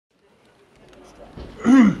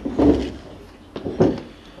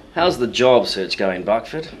How's the job search going,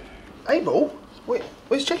 Buckford? Abel?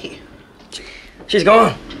 Where's Jacqui? She's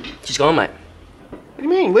gone. She's gone, mate. What do you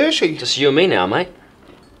mean? Where is she? Just you and me now, mate.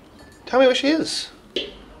 Tell me where she is.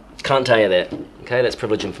 Can't tell you that, okay? That's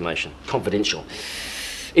privileged information. Confidential.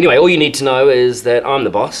 Anyway, all you need to know is that I'm the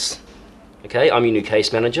boss, okay? I'm your new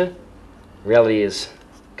case manager. Reality is,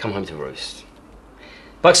 come home to roost.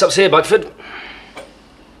 Buck's upstairs, Buckford.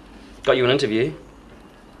 Got you an interview.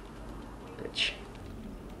 Bitch.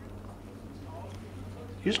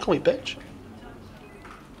 You just call me bitch?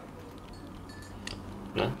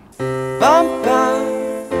 No? Bam,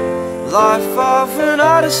 bam, life of an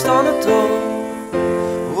artist on a door.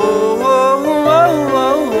 Whoa, whoa, whoa,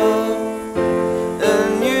 whoa, whoa,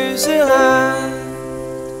 in New Zealand.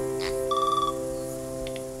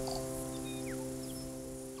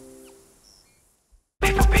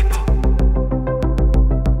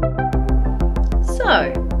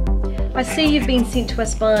 So, I see you've been sent to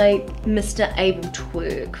us by Mr. Abel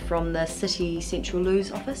Twerk from the City Central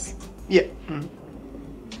Loos office. Yeah.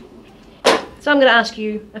 So I'm going to ask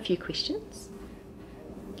you a few questions.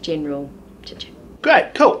 General chit-chat.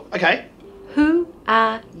 Great, cool, okay. Who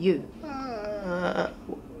are you?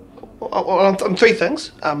 Well, I'm three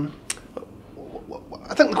things. I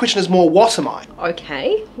think the question is more, what am I?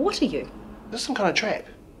 Okay, what are you? This is some kind of trap.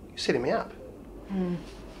 You're setting me up.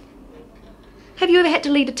 Have you ever had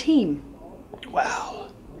to lead a team?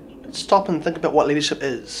 Wow. Let's stop and think about what leadership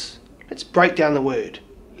is. Let's break down the word.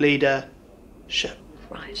 Leadership.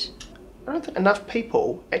 Right. I don't think enough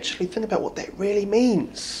people actually think about what that really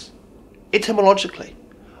means. Etymologically.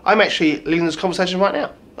 I'm actually leading this conversation right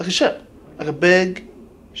now. Like a ship. Like a big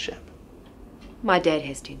ship. My dad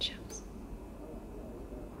has 10 ships.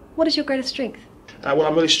 What is your greatest strength? Well,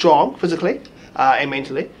 I'm really strong physically and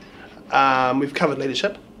mentally. We've covered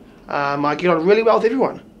leadership. I get on really well with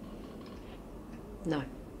everyone. No.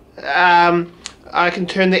 I can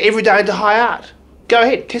turn the everyday into high art. Go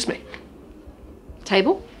ahead, test me.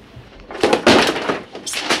 Table?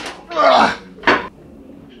 Ugh.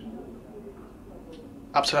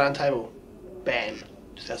 Upside down table. Bam.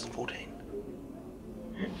 2014.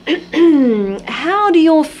 How do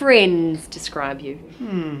your friends describe you?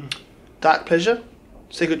 Dark pleasure.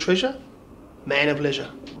 Secret treasure. Man of leisure.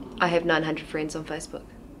 I have 900 friends on Facebook.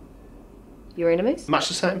 Your enemies? Much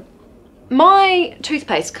the same. My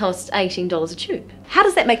toothpaste costs $18 a tube. How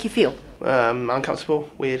does that make you feel? Uncomfortable.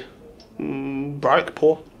 Weird. Broke.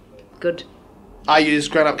 Poor. Good. I use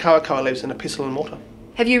ground up koa leaves in a pestle and mortar.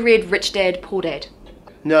 Have you read Rich Dad, Poor Dad?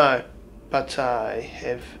 No, but I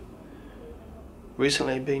have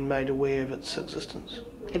recently been made aware of its existence.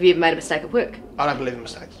 Have you ever made a mistake at work? I don't believe in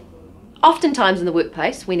mistakes. Oftentimes in the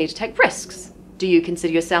workplace, we need to take risks. Do you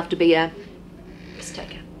consider yourself to be a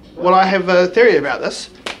risk-taker? Well, I have a theory about this.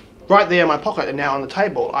 Right there in my pocket and now on the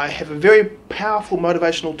table, I have a very powerful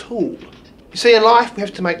motivational tool. You see, in life, we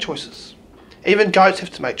have to make choices. Even goats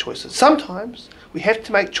have to make choices. Sometimes we have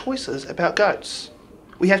to make choices about goats.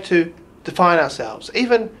 We have to define ourselves,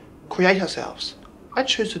 even create ourselves. I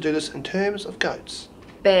choose to do this in terms of goats.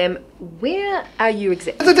 Bam, where are you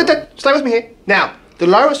exactly? Stay with me here. Now, the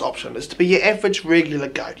lowest option is to be your average regular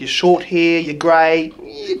goat. Your short hair, your grey,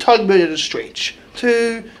 your tugboat at a stretch.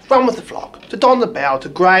 To run with the flock, to don the bough, to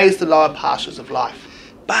graze the lower pastures of life.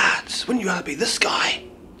 But wouldn't you rather be this guy?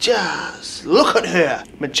 Just look at her.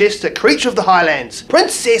 Majestic creature of the highlands,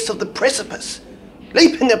 princess of the precipice,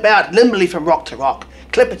 leaping about nimbly from rock to rock.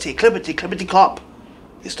 Clippity, clippity, clippity clop.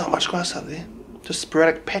 There's not much grass up there, just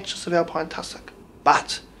sporadic patches of alpine tussock.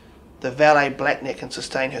 But the valet blackneck can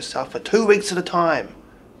sustain herself for 2 weeks at a time,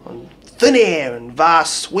 on thin air and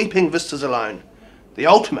vast sweeping vistas alone. The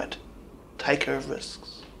ultimate taker of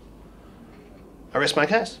risks. I rest my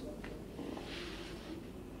case.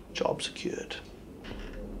 Job secured.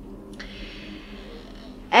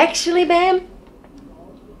 Actually, Bam,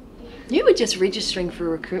 you were just registering for a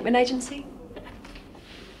recruitment agency.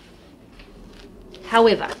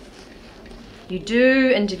 However, you do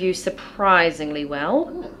interview surprisingly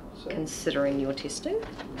well, considering your testing.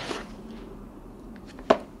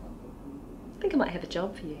 I think I might have a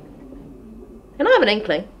job for you. And I have an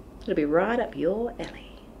inkling it'll be right up your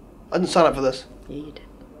alley. I didn't sign up for this. Yeah, you did.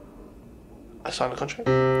 I signed a contract.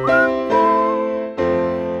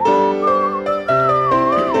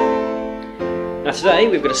 Now today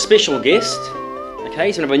we've got a special guest. Okay,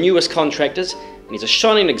 he's one of our newest contractors, and he's a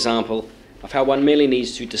shining example of how one merely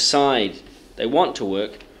needs to decide they want to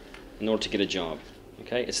work in order to get a job.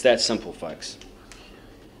 Okay, it's that simple, folks.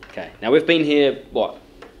 Okay, now we've been here, what,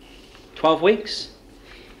 12 weeks?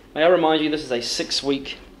 May I remind you, this is a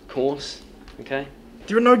 6-week course, okay?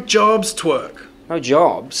 There are no jobs, Twerk. No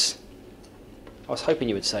jobs? I was hoping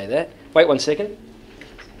you would say that. Wait 1 second.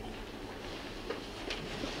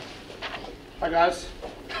 Hi guys.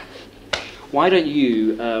 Why don't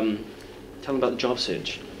you tell them about the job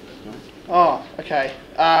search? Oh, okay.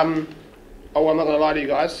 Oh, well, I'm not going to lie to you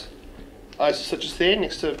guys. I used to sit just there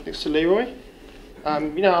next to Leroy. You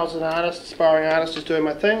know, I was an artist, aspiring artist, just doing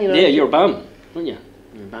my thing. You know. Yeah, you're a bum, weren't you?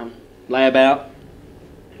 You're a bum. Lay about,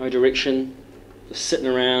 no direction, just sitting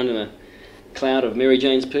around in a cloud of Mary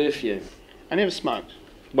Jane's perfume. I never smoked.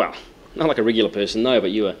 Well, not like a regular person, no,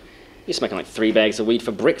 but you're smoking like 3 bags of weed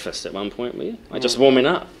for breakfast at one point, were you? Like just warming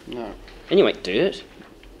up. No. And you ate dirt.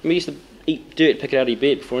 We used to eat dirt, pick it out of your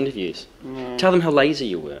bed before interviews. No. Tell them how lazy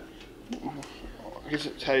you were. I guess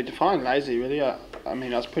it's how you define lazy, really. I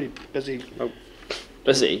mean, I was pretty busy. Oh,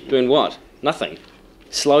 busy? Doing what? Nothing.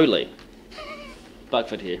 Slowly.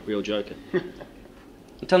 Buckford here, real joker.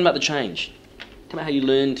 And tell them about the change. Tell them how you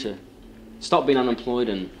learned to stop being unemployed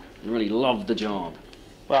and really love the job.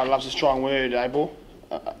 Well, love's a strong word, Abel.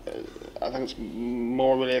 I think it's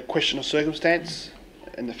more really a question of circumstance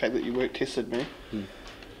and the fact that your work tested me.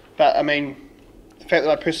 But, I mean, the fact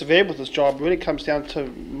that I persevered with this job really comes down to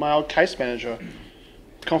my old case manager,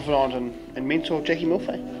 confidant and mentor, Jacqui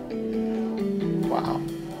Milfay. Wow,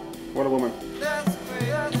 what a woman.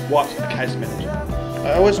 What a case manager.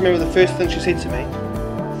 I always remember the first thing she said to me,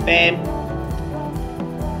 Bam,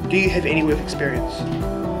 do you have any work experience?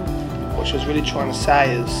 What she was really trying to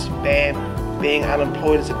say is, Bam, being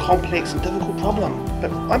unemployed is a complex and difficult problem,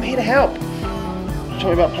 but I'm here to help. She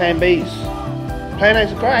told me about Plan Bs. Plan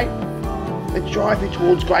A's are great. They drive you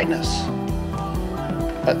towards greatness,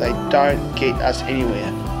 but they don't get us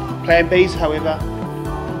anywhere. Plan Bs, however,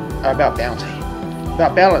 are about bounty,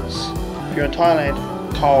 about balance. If you're in Thailand,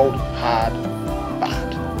 cold, hard,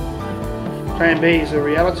 but. Plan B is a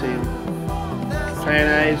reality. Plan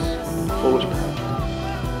A's foolish plan.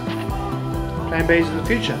 Plan B's in the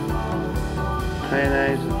future. Plan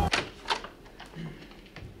A's.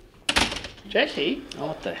 Jacqui? Oh,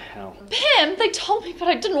 what the hell? Pam, they told me, but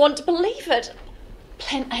I didn't want to believe it.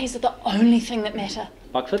 Plan A's are the only thing that matter.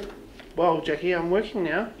 Buckford? Well, Jacqui, I'm working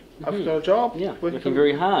now. I've got a job. Yeah, working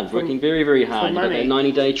very hard. Working very, very hard. for You've got that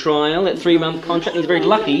money. 90-day trial, that 3-month contract. He's very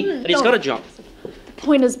lucky that he's got a job. The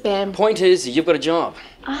point is, Bam, Point is, you've got a job.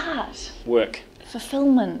 art, Work.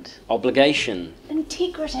 fulfillment, Obligation.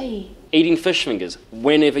 integrity, Eating fish fingers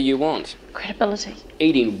whenever you want. credibility.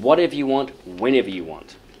 Eating whatever you want, whenever you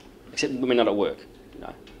want. Except when we're not at work.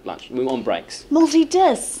 No, lunch. We're on breaks.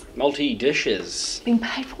 Multi-dis, Multi-dishes. being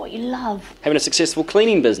paid for what you love. Having a successful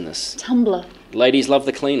cleaning business. Tumblr, Ladies love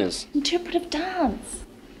the cleaners. interpretive dance.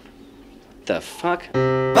 The fuck?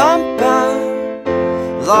 Bam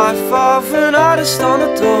bam, life of an artist on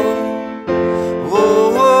a dole. Whoa,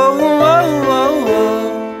 whoa, whoa, whoa,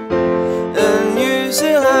 whoa. In New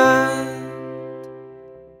Zealand,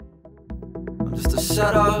 I'm just a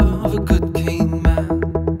shadow of a good keen man.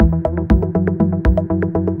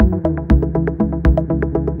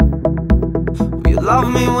 Will you love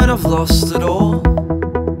me when I've lost it all?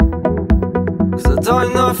 I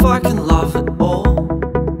don't know if I can love it all.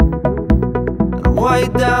 And I'm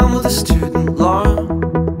weighed down with a student loan.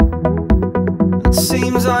 It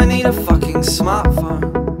seems I need a fucking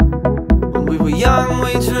smartphone. When we were young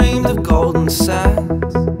we dreamed of golden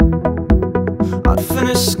sands. I'd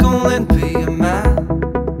finish school and be a man.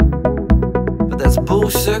 But that's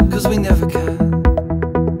bullshit cause we never can.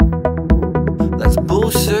 That's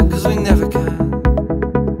bullshit cause we never can.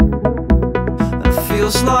 It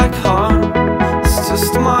feels like home.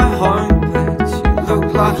 Just my homepage, you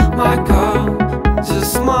look like my girl.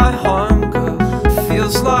 Just my home girl,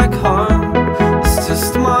 feels like home. It's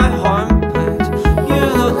just my homepage, you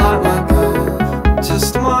look like my girl.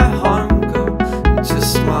 Just my home girl,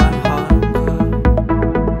 just my home girl.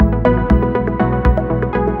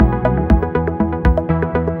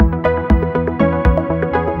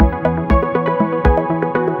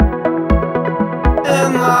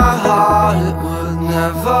 In my heart it would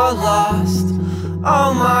never last.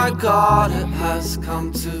 Oh my God, it has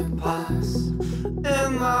come to pass.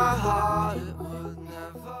 In my heart